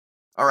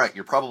All right,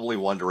 you're probably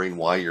wondering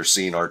why you're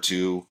seeing our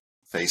two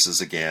faces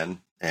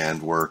again,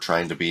 and we're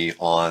trying to be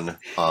on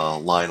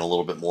line a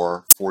little bit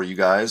more for you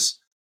guys.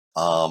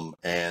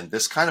 And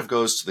this kind of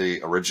goes to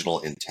the original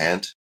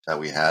intent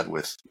that we had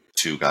with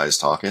two guys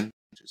talking,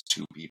 just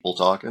two people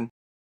talking,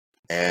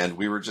 and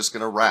we were just going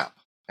to rap,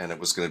 and it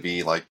was going to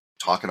be like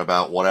talking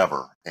about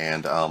whatever.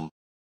 And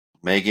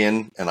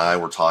Megan and I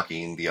were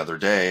talking the other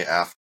day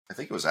after, I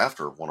think it was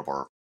after one of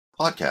our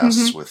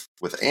podcasts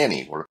with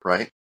Annie,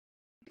 right?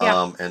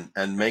 Yeah.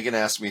 And Megan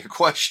asked me a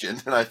question,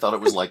 and I thought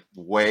it was like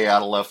way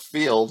out of left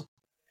field.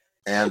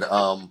 And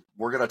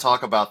we're going to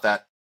talk about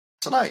that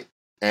tonight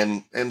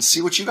and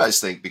see what you guys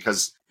think,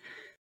 because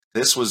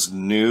this was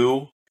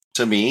new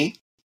to me.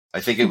 I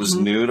think it was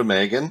new to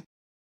Megan,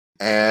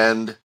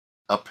 and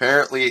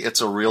apparently it's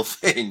a real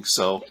thing.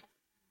 So,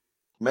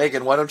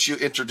 Megan, why don't you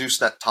introduce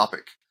that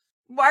topic?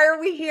 Why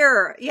are we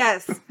here?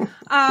 Yes.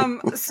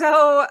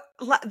 So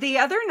the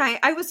other night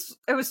I was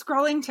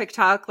scrolling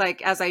TikTok,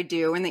 like as I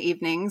do in the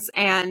evenings,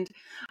 and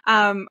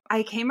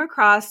I came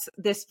across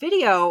this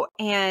video,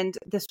 and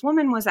this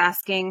woman was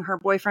asking her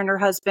boyfriend or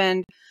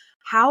husband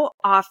how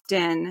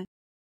often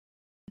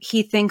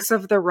he thinks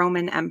of the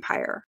Roman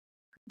Empire,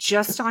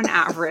 just on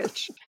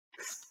average.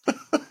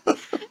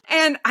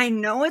 And I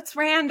know it's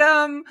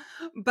random,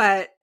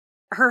 but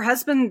her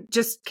husband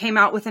just came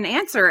out with an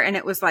answer, and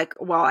it was like,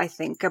 well, I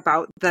think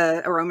about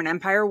the Roman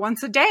Empire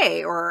once a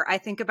day, or I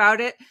think about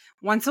it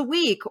once a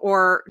week,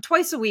 or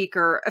twice a week,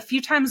 or a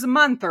few times a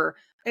month, or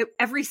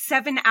every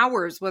 7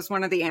 hours was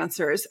one of the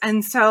answers.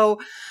 And so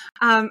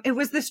it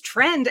was this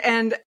trend,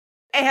 and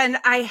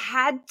I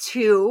had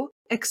to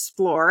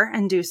explore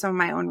and do some of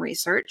my own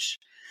research.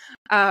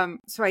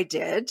 So I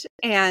did.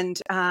 And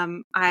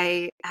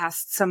I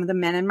asked some of the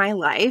men in my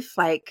life,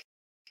 like,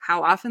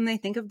 how often they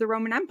think of the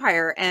Roman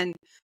Empire. And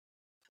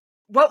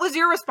what was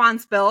your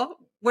response, Bill?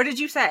 What did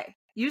you say?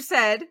 You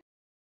said...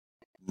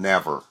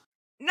 Never.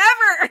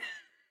 Never!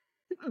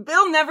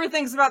 Bill never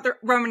thinks about the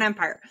Roman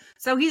Empire.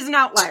 So he's an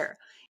outlier.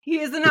 He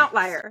is an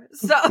outlier.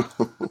 So,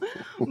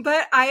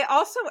 but I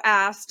also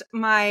asked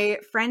my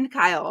friend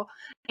Kyle,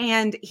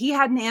 and he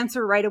had an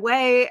answer right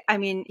away. I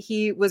mean,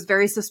 he was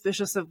very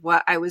suspicious of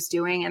what I was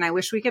doing, and I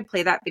wish we could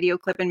play that video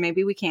clip, and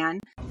maybe we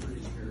can.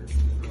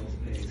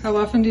 How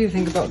often do you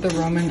think about the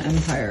Roman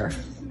Empire?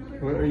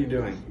 What are you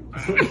doing?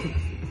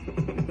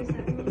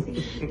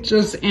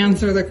 Just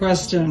answer the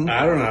question.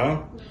 I don't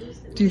know.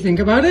 Do you think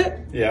about it?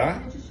 Yeah.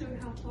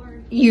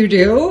 You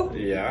do?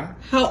 Yeah.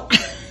 How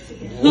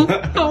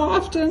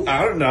often?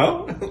 I don't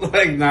know.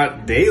 Like,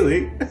 not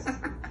daily.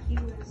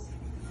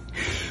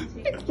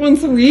 Like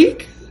once a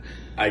week?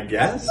 I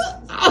guess.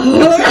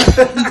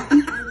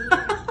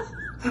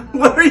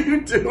 What are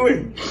you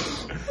doing?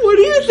 What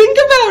do you think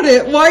about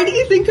it? Why do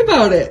you think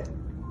about it?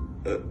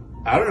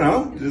 I don't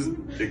know. Just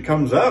it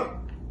comes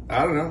up.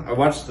 I don't know. I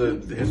watch the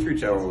History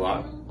Channel a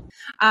lot.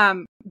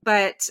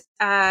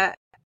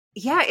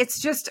 Yeah,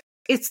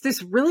 it's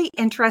this really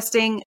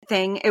interesting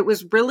thing. It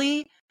was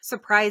really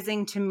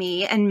surprising to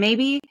me, and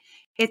maybe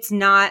it's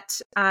not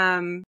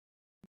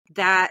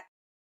that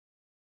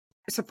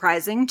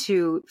surprising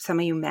to some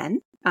of you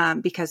men,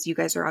 because you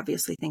guys are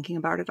obviously thinking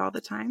about it all the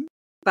time.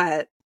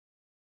 But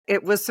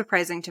it was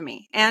surprising to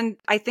me, and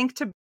I think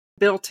to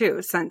Bill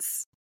too,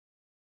 since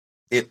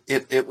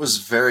It was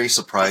very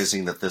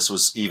surprising that this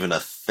was even a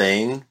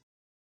thing.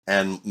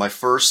 And my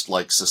first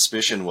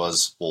suspicion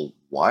was, well,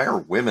 why are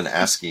women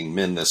asking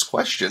men this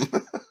question?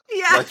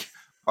 Yeah. Like,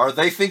 are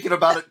they thinking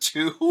about it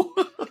too?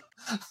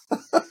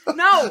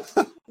 No,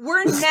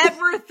 we're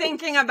never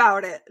thinking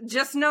about it.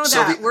 Just know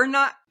that we're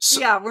not.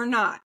 We're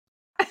not.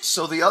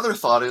 So the other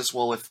thought is,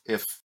 well,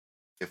 if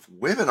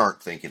women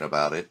aren't thinking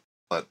about it,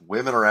 but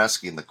women are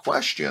asking the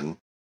question,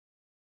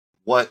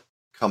 what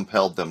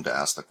compelled them to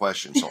ask the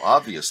question? So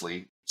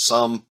obviously,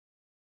 some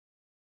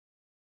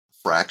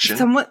fraction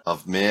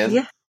of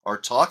men are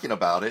talking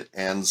about it,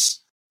 and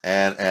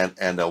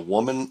a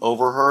woman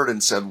overheard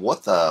and said,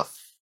 "What the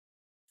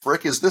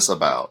frick is this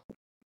about?"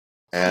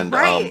 And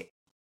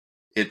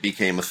it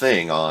became a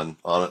thing on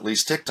at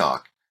least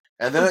TikTok.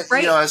 And then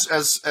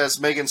as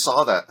Megan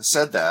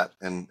said that,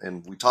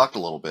 and we talked a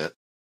little bit,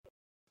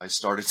 I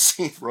started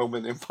seeing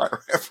Roman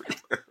Empire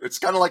everywhere. It's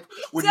kind of like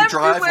when you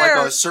drive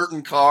like a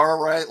certain car,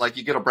 right? Like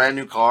you get a brand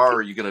new car,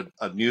 or you get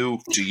a new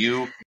to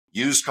you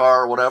used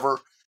car or whatever,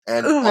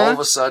 and all of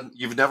a sudden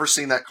you've never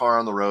seen that car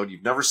on the road,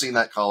 you've never seen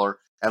that color,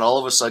 and all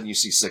of a sudden you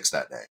see 6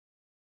 that day.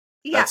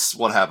 Yeah. That's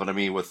what happened to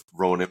me with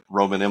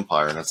Roman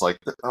Empire, and it's like,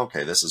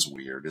 okay, this is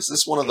weird. Is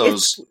this one of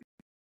those?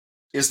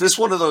 Is this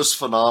one of those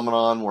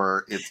phenomenon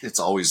where it's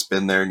always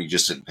been there and you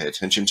just didn't pay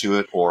attention to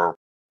it, or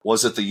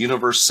was it the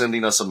universe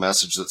sending us a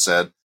message that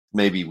said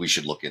maybe we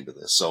should look into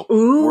this? So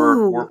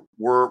we're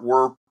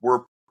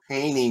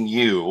painting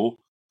you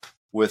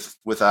with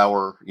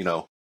our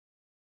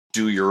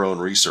do your own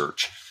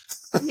research.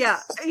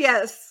 Yeah.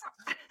 Yes.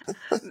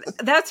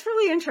 That's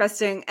really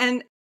interesting.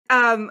 And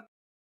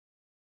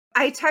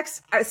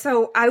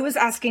so I was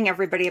asking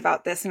everybody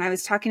about this, and I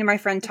was talking to my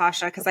friend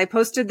Tasha, because I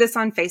posted this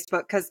on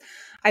Facebook, because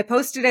I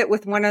posted it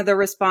with one of the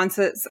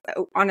responses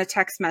on a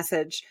text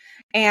message.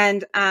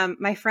 And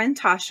my friend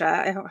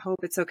Tasha, I hope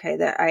it's okay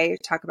that I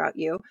talk about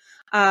you.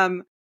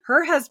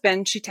 Her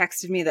husband, she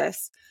texted me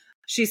this.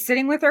 She's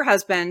sitting with her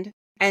husband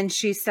and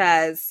she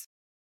says,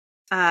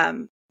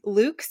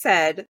 Luke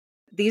said,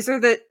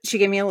 she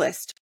gave me a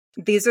list.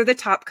 These are the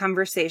top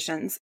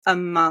conversations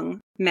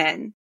among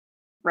men,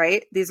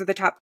 right? These are the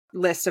top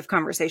list of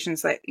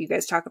conversations that you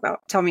guys talk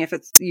about. Tell me if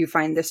you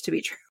find this to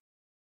be true.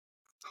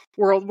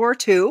 World War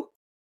II,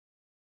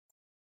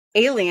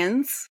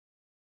 aliens,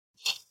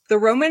 the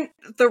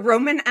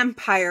Roman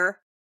Empire,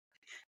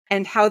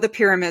 and how the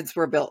pyramids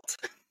were built.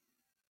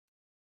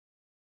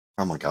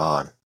 Oh my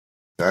God.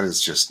 That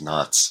is just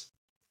nuts.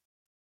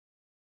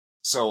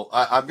 So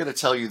I'm going to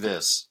tell you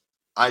this.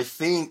 I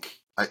think,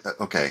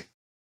 okay,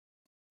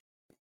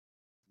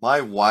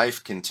 my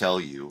wife can tell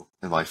you,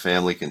 and my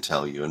family can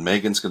tell you, and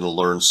Megan's going to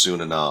learn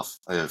soon enough,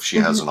 if she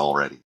hasn't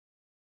already,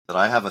 that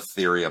I have a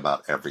theory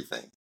about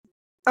everything.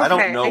 Okay, I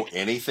don't know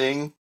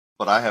anything,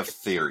 but I have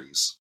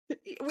theories.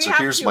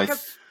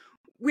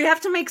 We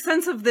have to make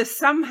sense of this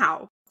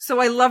somehow. So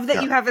I love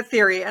that you have a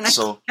theory, and I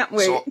can't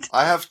wait. So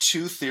I have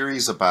two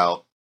theories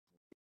about.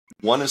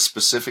 One is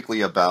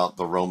specifically about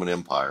the Roman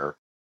Empire.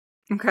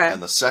 Okay.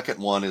 And the second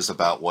one is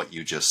about what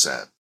you just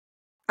said.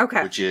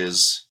 Okay. Which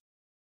is,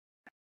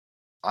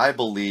 I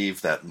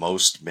believe that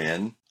most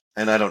men,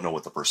 and I don't know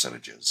what the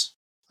percentage is,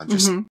 I'm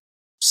just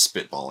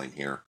spitballing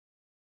here,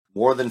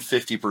 more than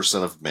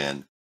 50% of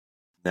men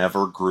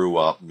never grew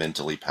up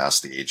mentally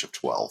past the age of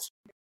 12.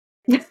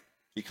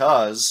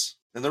 Because,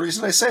 and the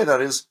reason I say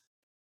that is,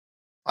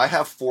 I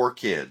have 4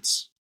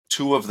 kids.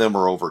 2 of them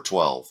are over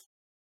 12.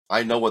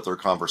 I know what their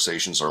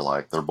conversations are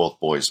like. They're both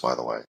boys, by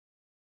the way.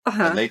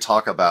 And they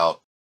talk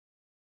about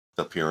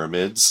the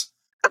pyramids,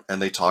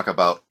 and they talk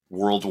about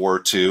World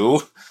War II.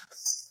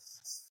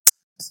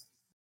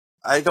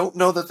 I don't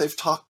know that they've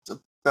talked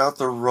about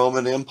the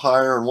Roman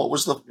Empire, and what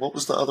was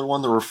the other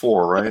one? There were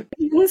 4, right?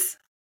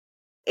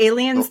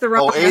 Aliens, the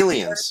Roman Empire.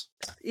 Aliens.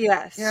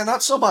 Yes. Yeah,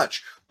 not so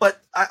much.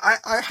 But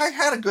I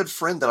had a good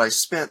friend that I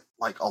spent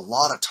like a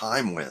lot of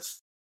time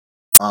with.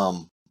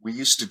 We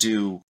used to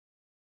do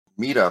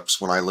meetups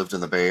when I lived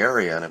in the Bay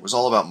Area, and it was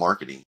all about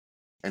marketing.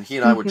 And he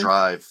and I would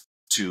drive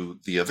to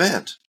the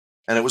event,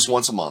 and it was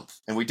once a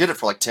month. And we did it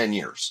for like 10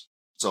 years.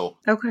 So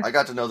I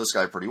got to know this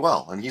guy pretty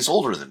well, and he's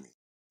older than me,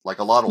 like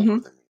a lot older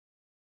than me.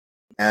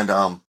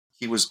 And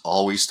he was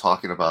always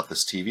talking about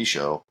this TV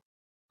show.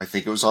 I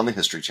think it was on the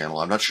History Channel.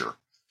 I'm not sure.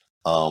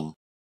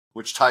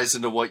 Which ties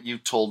into what you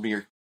told me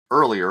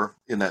earlier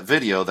in that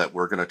video that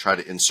we're going to try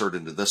to insert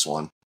into this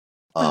one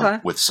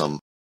with some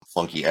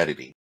funky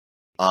editing.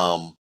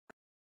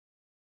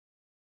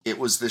 It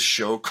was this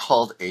show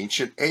called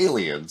Ancient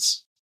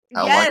Aliens.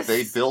 How like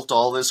they built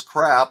all this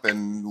crap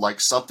and like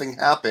something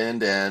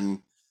happened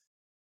and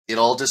it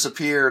all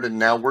disappeared and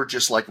now we're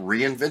just like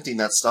reinventing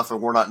that stuff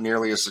and we're not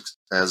nearly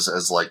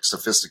as like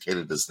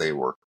sophisticated as they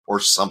were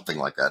or something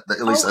like that.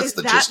 At least that's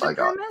the gist I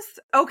got.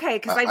 Okay,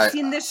 because I've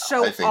seen this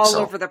show all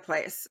over the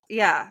place.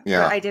 Yeah,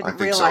 I didn't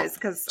realize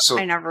because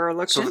I never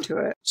looked into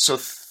it. So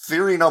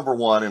theory number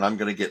 1, and I'm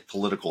going to get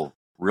political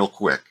real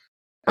quick,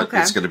 but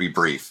it's going to be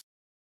brief.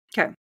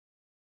 Okay.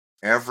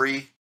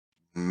 Every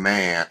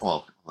man,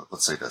 well,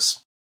 let's say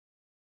this.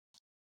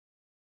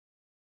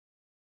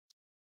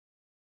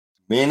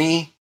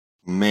 Many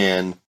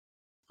men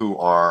who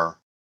are,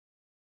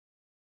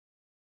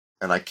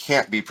 and I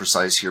can't be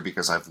precise here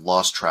because I've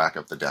lost track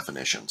of the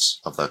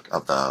definitions of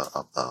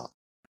the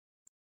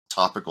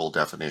topical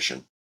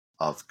definition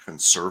of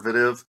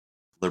conservative,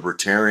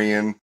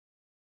 libertarian,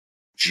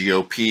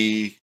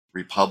 GOP,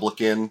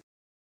 Republican.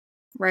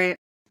 Right.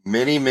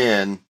 Many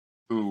men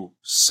who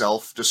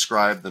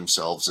self-describe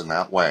themselves in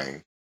that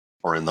way,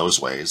 or in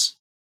those ways,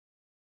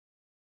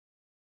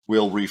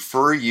 will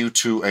refer you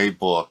to a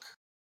book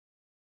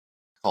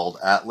called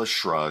Atlas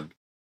Shrugged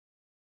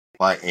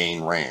by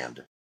Ayn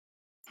Rand.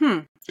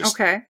 Just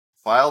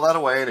file that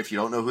away, and if you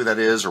don't know who that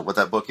is or what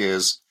that book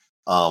is,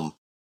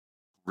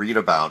 read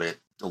about it.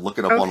 Look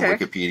it up on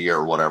Wikipedia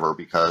or whatever,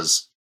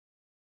 because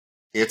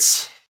it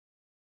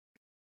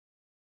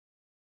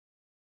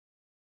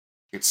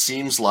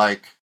seems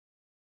like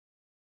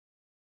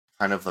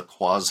kind of the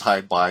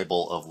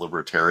quasi-Bible of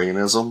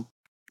libertarianism.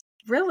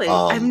 Really?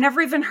 I've never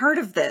even heard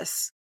of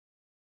this.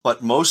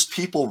 But most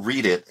people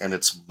read it, and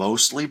it's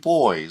mostly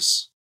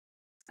boys.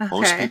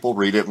 Most people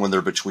read it when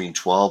they're between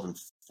 12 and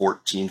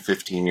 14,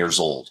 15 years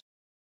old.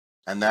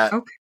 And that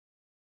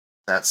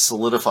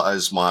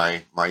solidifies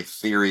my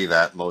theory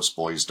that most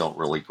boys don't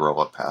really grow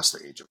up past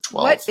the age of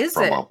 12. What is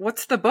it?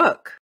 What's the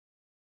book?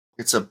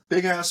 It's a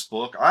big-ass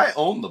book. I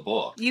own the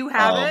book. You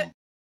have it?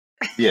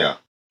 Yeah.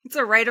 It's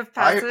a rite of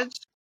passage?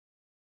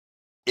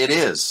 It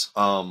is.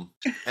 And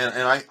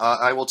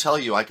I will tell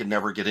you, I could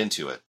never get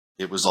into it.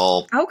 It was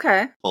all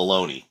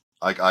baloney.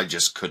 I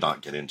just could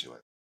not get into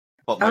it.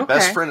 But my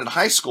best friend in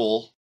high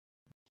school,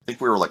 I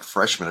think we were like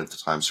freshmen at the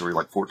time, so we were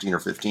like 14 or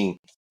 15.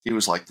 He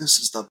was like, "This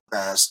is the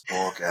best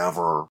book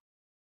ever."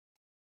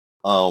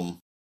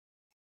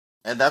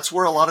 And that's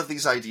where a lot of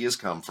these ideas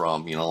come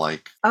from,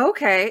 like.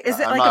 Okay. Is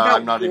it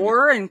about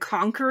war and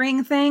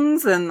conquering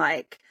things and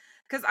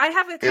because I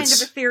have a kind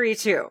of a theory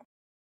too.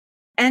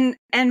 And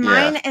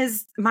mine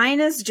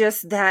is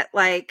just that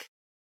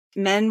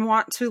men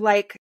want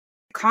to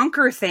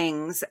conquer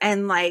things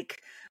and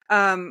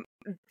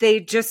they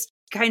just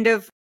kind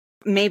of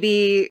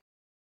maybe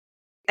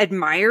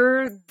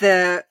admire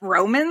the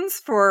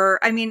Romans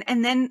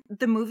and then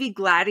the movie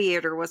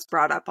Gladiator was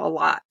brought up a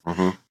lot.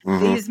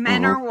 These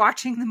men are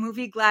watching the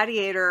movie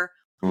Gladiator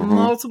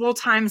multiple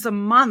times a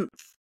month.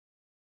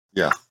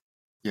 Yeah.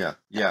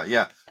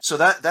 So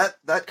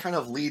that kind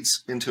of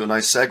leads into a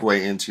nice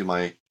segue into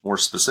my more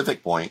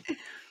specific point,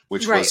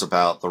 which was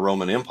about the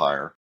Roman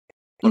Empire.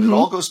 But it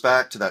all goes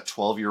back to that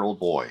 12-year-old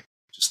boy.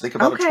 Just think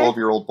about a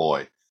 12-year-old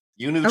boy.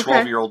 You knew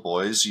 12-year-old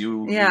boys.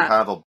 You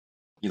have a,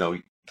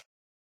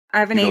 I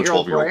have an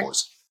 8-year-old boy.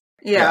 Boys.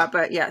 Yeah,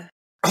 but yeah.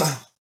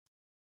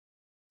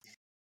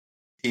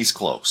 He's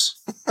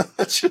close.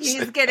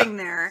 He's getting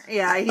there.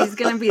 Yeah, he's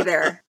going to be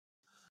there.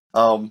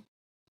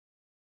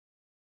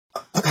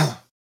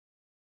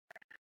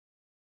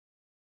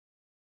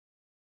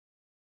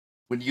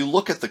 When you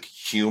look at the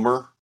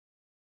humor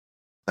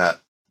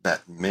that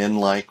men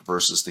like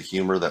versus the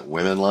humor that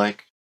women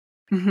like,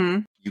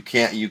 you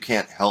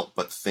can't help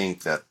but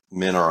think that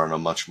men are on a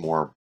much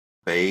more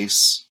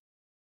base,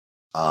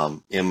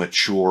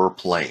 immature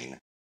plane.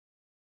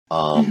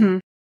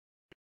 And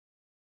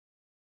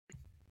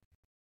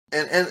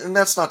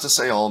that's not to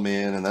say all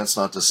men, and that's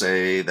not to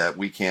say that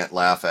we can't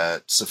laugh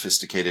at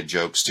sophisticated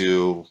jokes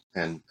too,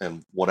 and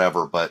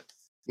whatever. But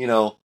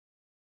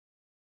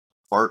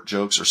fart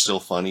jokes are still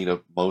funny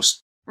to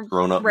most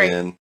grown-up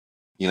men.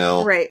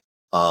 Right.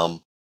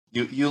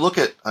 You look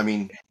at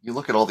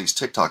all these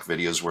TikTok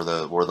videos where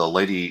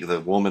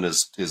the woman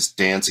is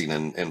dancing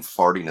and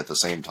farting at the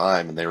same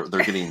time, and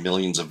they're getting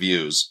millions of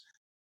views.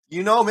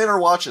 Men are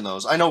watching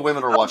those. I know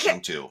women are watching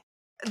too.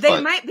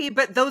 They might be,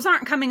 but those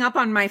aren't coming up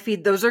on my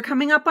feed. Those are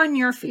coming up on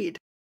your feed.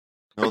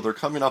 No, they're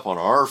coming up on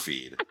our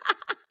feed.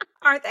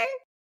 Are they?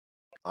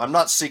 I'm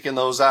not seeking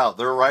those out.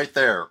 They're right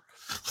there.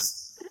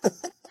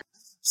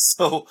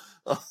 So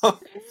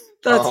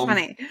that's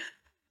funny.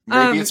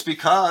 Maybe it's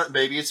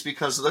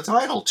because of the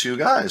title, Two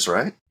Guys,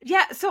 right?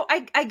 Yeah, so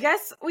I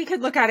guess we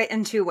could look at it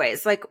in two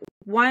ways.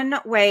 One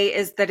way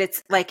is that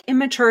it's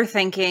immature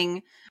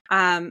thinking,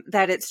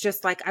 that it's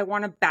just I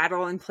want to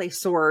battle and play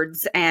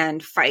swords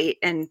and fight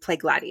and play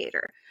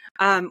gladiator.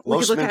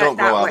 Most men don't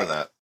grow out of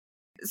that.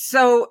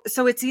 So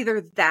it's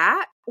either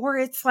that or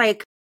it's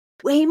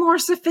way more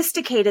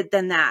sophisticated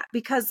than that,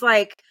 because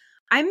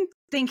I'm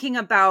thinking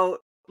about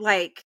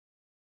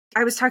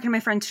I was talking to my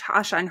friend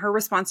Tasha, and her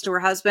response to her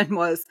husband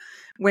was,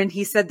 when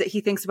he said that he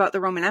thinks about the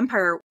Roman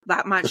Empire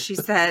that much, she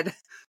said,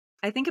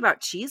 I think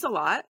about cheese a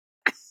lot.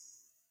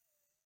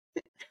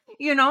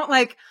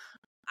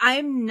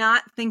 I'm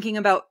not thinking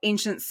about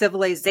ancient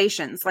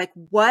civilizations.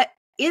 What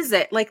is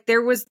it?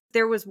 There was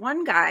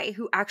one guy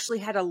who actually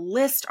had a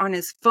list on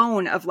his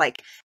phone of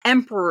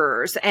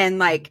emperors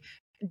and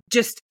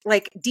just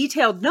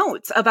detailed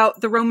notes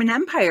about the Roman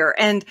Empire.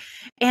 And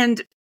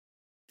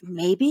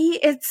maybe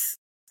it's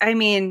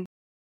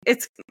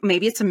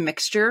a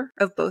mixture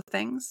of both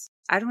things.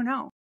 I don't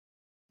know.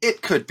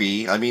 It could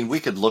be. We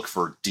could look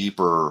for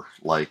deeper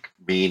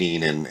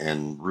meaning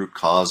and root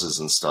causes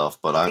and stuff,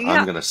 but I'm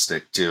going to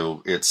stick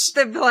to it's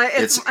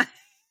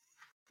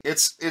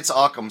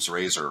Occam's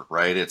razor,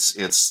 right?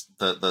 It's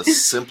the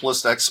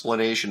simplest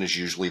explanation is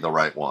usually the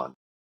right one.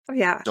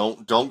 Yeah.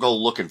 Don't go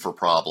looking for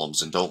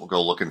problems, and don't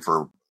go looking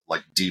for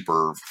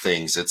deeper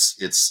things.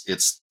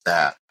 It's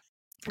that.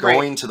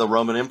 Going to the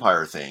Roman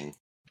Empire thing,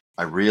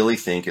 I really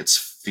think it's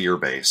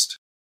fear-based.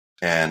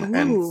 And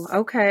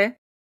okay.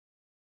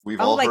 We've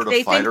all heard of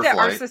they fight think or that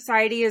flight. Our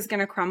society is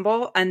going to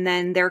crumble, and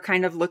then they're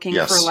kind of looking for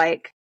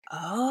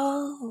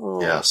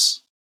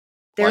yes,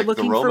 they're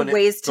looking for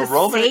ways to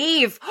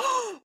save.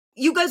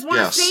 You guys want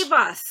to save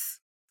us?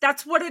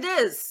 That's what it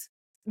is.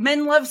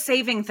 Men love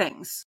saving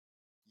things.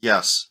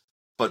 Yes,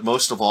 but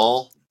most of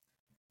all,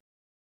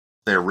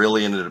 they're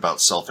really in it about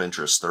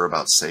self-interest. They're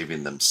about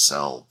saving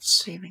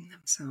themselves. Saving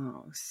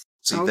themselves.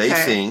 See, they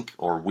think,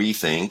 or we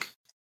think,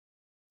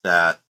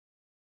 that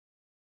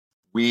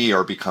we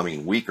are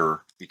becoming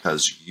weaker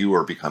because you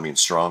are becoming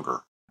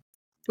stronger.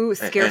 Ooh,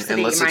 scarcity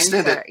and let's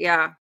extend mindset. it.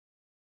 Yeah.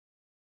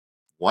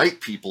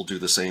 White people do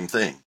the same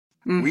thing.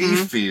 We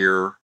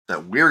fear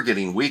that we're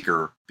getting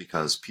weaker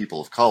because people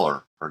of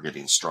color are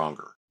getting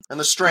stronger. And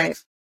the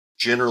strength,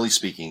 generally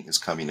speaking, is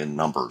coming in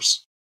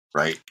numbers,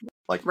 right?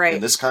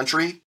 In this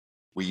country,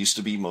 we used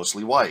to be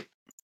mostly white.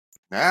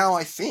 Now,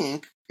 I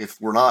think,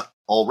 if we're not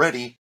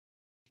already,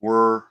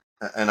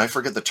 and I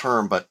forget the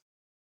term, but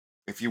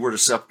if you were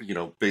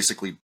to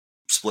basically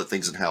split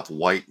things in half,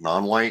 white,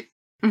 non-white,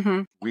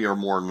 we are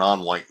more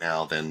non-white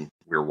now than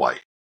we're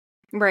white.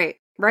 Right.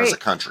 As a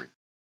country.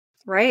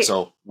 Right.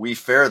 So we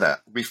fear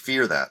that.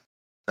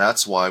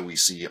 That's why we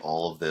see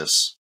all of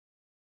this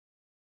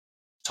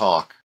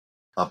talk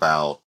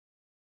about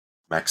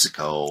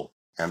Mexico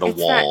and a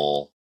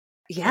wall.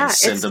 And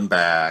send them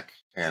back.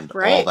 and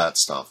all that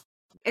stuff.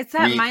 It's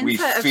that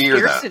mindset of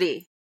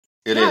scarcity.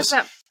 It is.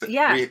 The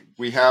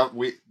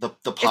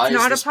pie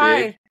is this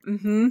big,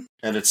 and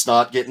it's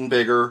not getting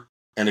bigger.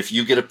 And if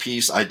you get a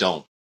piece, I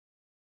don't.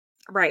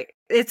 Right.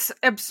 It's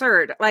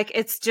absurd. Like,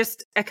 it's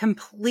just a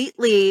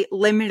completely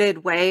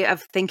limited way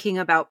of thinking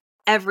about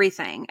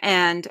everything.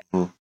 And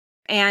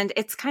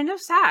it's kind of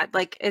sad.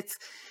 Like, it's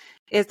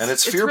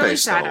fear-based, really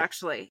sad, though.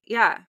 Actually.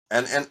 Yeah.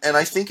 And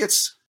I think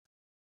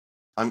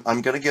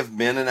I'm going to give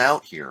men an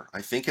out here.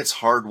 I think it's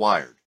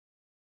hardwired.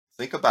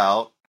 Think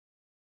about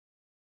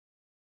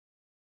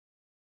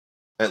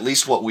at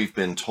least what we've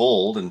been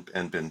told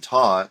and been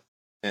taught.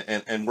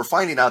 And we're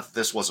finding out that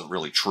this wasn't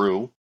really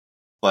true,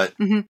 but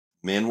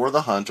men were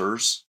the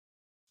hunters,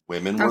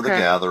 women were the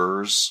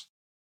gatherers,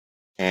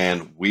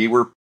 and we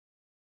were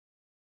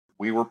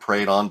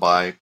preyed on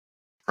by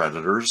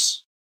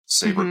predators,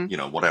 saber,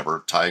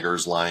 whatever,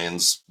 tigers,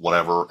 lions,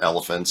 whatever,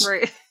 elephants.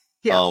 Right.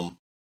 Yeah.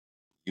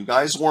 You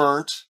guys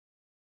weren't.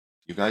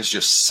 You guys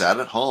just sat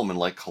at home and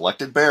like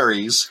collected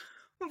berries.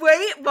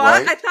 Wait, what?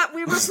 Right? I thought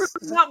we were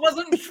that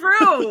wasn't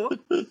true.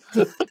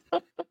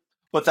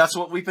 But that's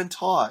what we've been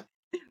taught.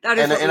 That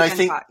is what we've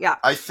been taught. Yeah.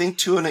 I think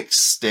to an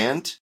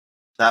extent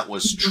that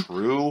was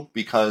true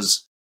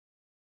because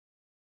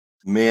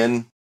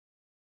men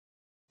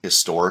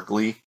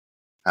historically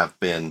have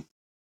been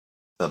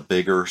the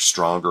bigger,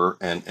 stronger,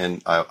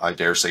 and I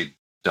dare say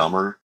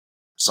dumber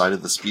side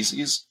of the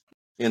species,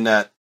 in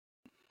that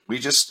we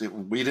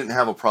didn't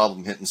have a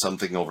problem hitting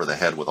something over the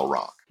head with a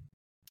rock.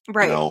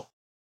 Right.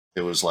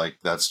 It was like,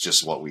 that's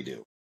just what we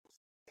do.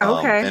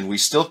 Okay. And we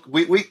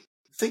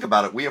think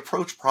about it. We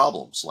approach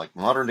problems, like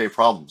modern day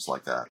problems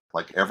like that.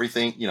 Like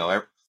everything,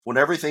 when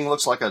everything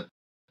looks like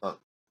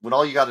when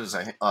all you got is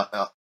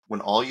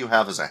when all you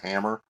have is a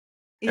hammer,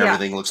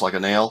 everything looks like a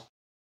nail.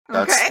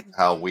 That's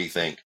how we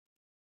think.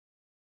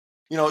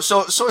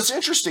 So it's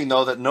interesting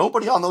though that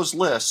nobody on those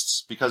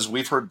lists, because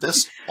we've heard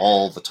this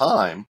all the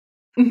time,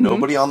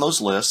 nobody on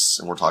those lists,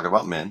 and we're talking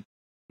about men,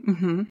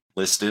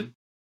 listed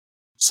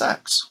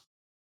sex.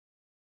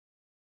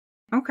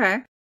 Okay.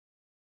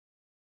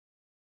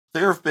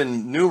 There have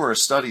been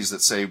numerous studies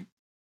that say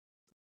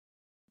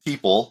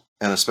people,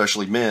 and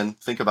especially men,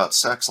 think about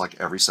sex like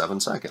every 7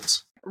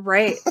 seconds.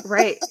 Right.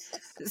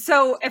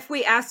 So if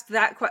we asked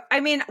that question, I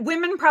mean,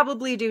 women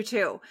probably do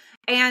too.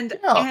 And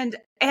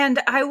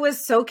I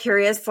was so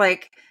curious,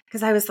 like,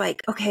 because I was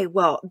like, okay,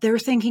 well, they're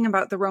thinking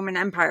about the Roman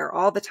Empire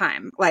all the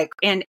time, like,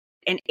 and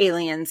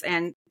aliens,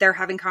 and they're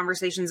having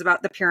conversations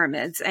about the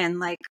pyramids, and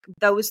like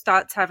those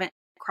thoughts haven't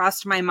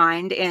crossed my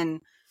mind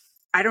in,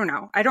 I don't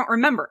know, I don't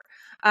remember.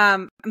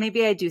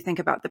 Maybe I do think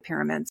about the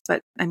pyramids,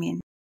 but I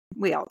mean,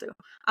 we all do.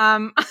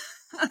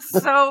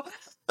 So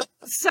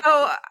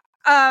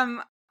I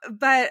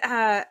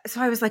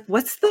was like,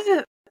 what's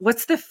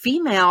the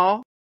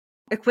female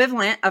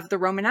equivalent of the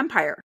Roman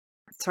Empire?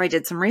 So I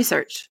did some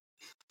research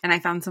and I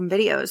found some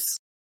videos,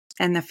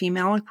 and the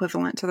female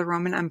equivalent to the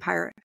Roman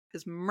Empire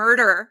is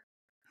murder.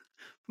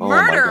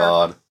 Murder. Oh my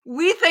God.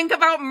 We think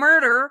about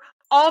murder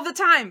all the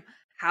time.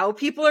 How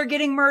people are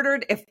getting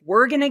murdered, if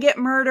we're going to get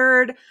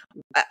murdered,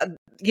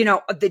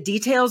 the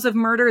details of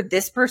murder,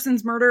 this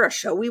person's murder, a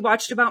show we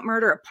watched about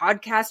murder, a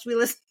podcast we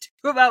listened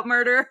to about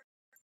murder.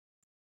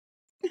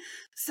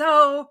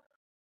 So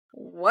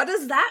what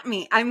does that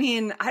mean? I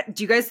mean,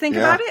 do you guys think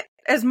about it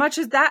as much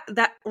as that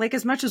like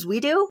as much as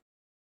we do?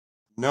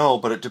 No,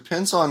 but it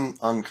depends on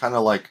kind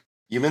of like,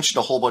 you mentioned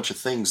a whole bunch of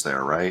things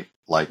there, right?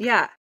 Like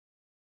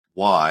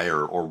why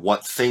or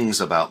what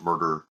things about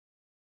murder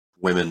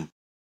women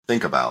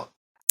think about.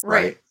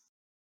 Right.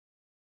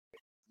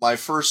 My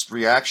first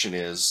reaction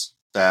is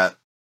that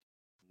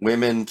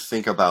women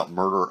think about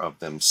murder of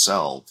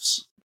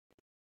themselves,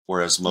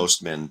 whereas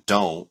most men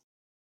don't,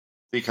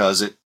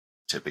 because it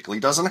typically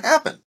doesn't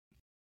happen.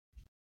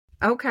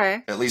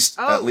 Okay. At least.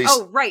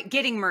 Oh, right.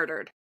 Getting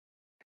murdered.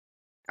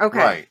 Okay.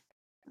 Right.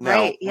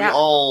 Now, we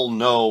all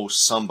know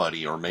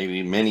somebody, or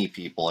maybe many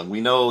people, and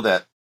we know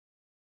that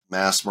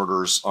mass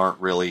murders aren't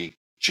really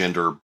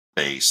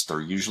gender-based. They're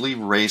usually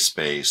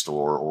race-based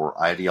or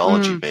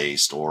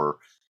ideology-based, or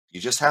you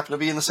just happen to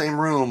be in the same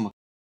room.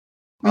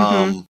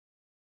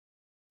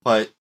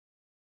 But,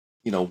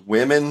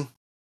 women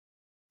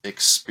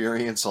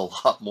experience a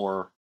lot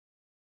more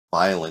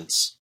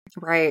violence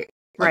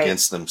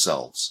against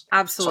themselves.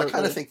 Absolutely. So I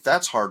kind of think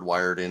that's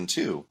hardwired in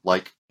too.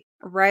 Like,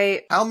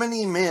 right. How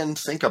many men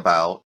think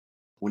about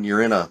when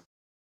you're in a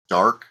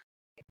dark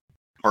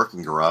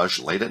parking garage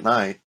late at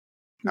night?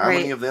 How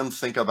many of them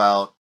think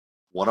about,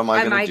 what am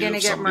I going to do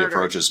if somebody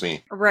approaches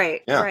me?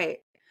 Right. Yeah. Right.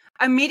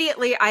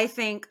 Immediately, I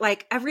think,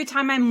 like, every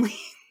time I'm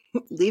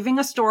leaving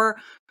a store,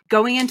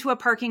 going into a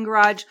parking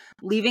garage,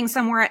 leaving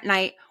somewhere at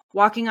night,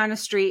 walking on a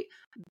street,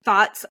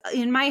 thoughts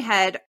in my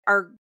head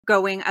are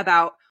going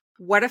about,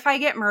 what if I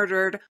get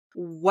murdered?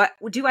 What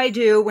do I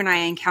do when I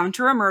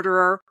encounter a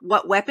murderer?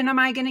 What weapon am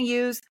I going to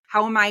use?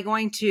 How am I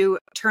going to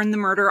turn the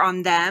murder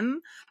on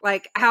them?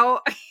 Like,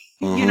 how,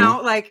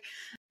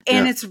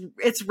 and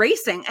it's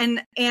racing.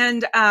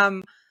 And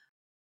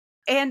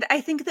And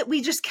I think that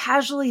we just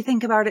casually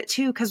think about it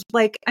too. Cause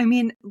like, I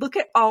mean, look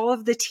at all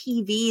of the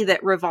TV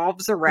that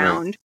revolves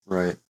around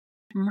right.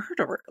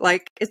 murder.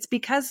 Like it's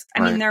because,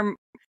 I mean,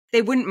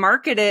 they wouldn't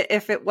market it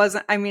if it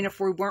wasn't, I mean, if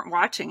we weren't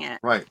watching it.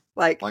 Right.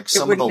 Like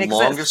some of the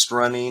longest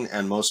running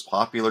and most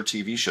popular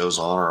TV shows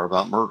are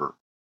about murder.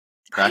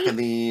 Back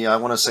in I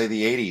want to say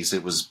the 80s,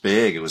 it was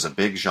big. It was a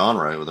big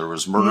genre. There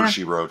was Murder,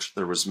 She Wrote.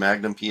 There was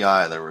Magnum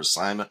P.I. There was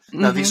Simon.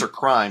 Now, these are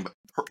crime, but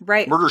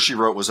Murder, She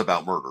Wrote was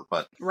about murder.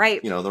 But,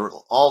 you know, there were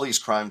all these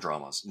crime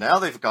dramas. Now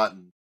they've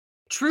gotten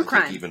true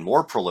crime even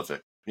more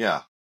prolific.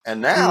 Yeah.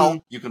 And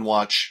now you can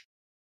watch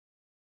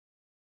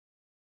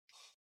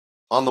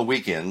on the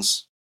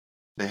weekends.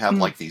 They have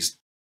like these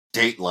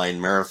Dateline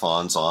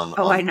marathons on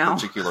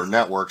particular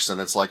networks.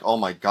 And it's like, oh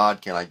my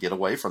God, can I get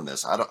away from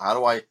this? How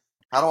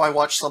do I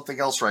watch something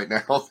else right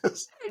now?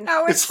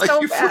 No, it's like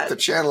so you bad. flip the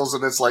channels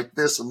and it's like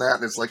this and that,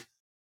 and it's like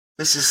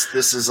this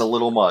is a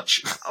little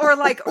much. Or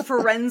like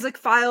Forensic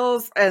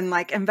Files and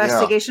like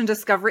Investigation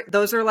Discovery.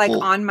 Those are like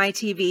on my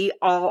TV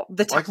all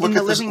the time in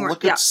the living room.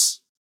 Look at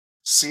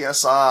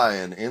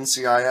CSI and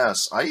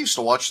NCIS. I used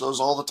to watch those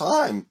all the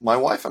time. My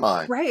wife and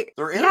I. Right.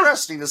 They're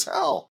interesting as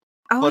hell.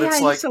 Oh but yeah,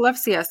 it's I used to love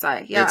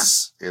CSI. Yeah.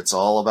 It's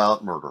all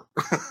about murder.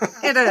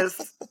 It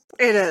is.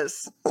 It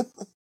is.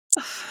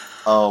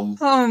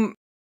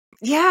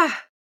 Yeah.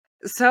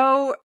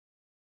 So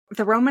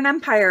the Roman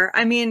Empire,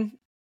 I mean,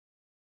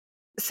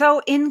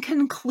 so in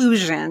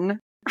conclusion,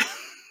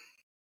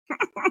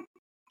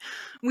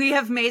 we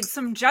have made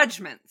some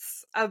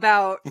judgments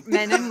about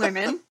men and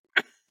women.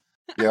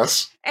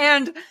 Yes.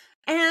 And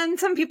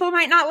some people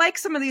might not like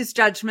some of these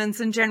judgments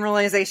and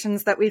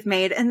generalizations that we've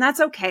made, and that's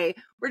okay.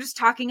 We're just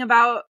talking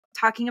about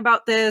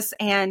this,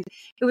 and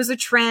it was a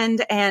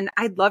trend, and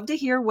I'd love to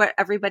hear what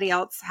everybody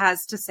else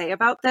has to say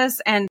about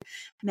this. And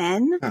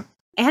men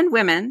and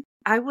women,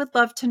 I would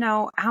love to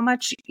know how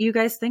much you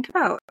guys think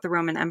about the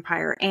Roman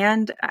Empire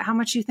and how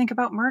much you think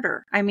about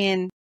murder. I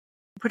mean,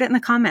 put it in the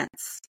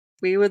comments.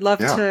 We would love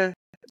to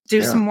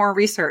do some more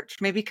research,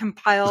 maybe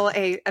compile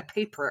a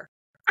paper.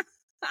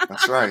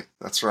 That's right.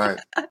 That's right.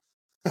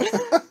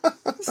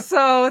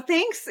 So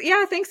thanks.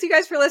 Yeah, thanks you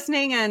guys for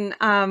listening,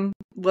 and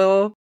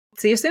we'll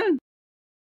see you soon.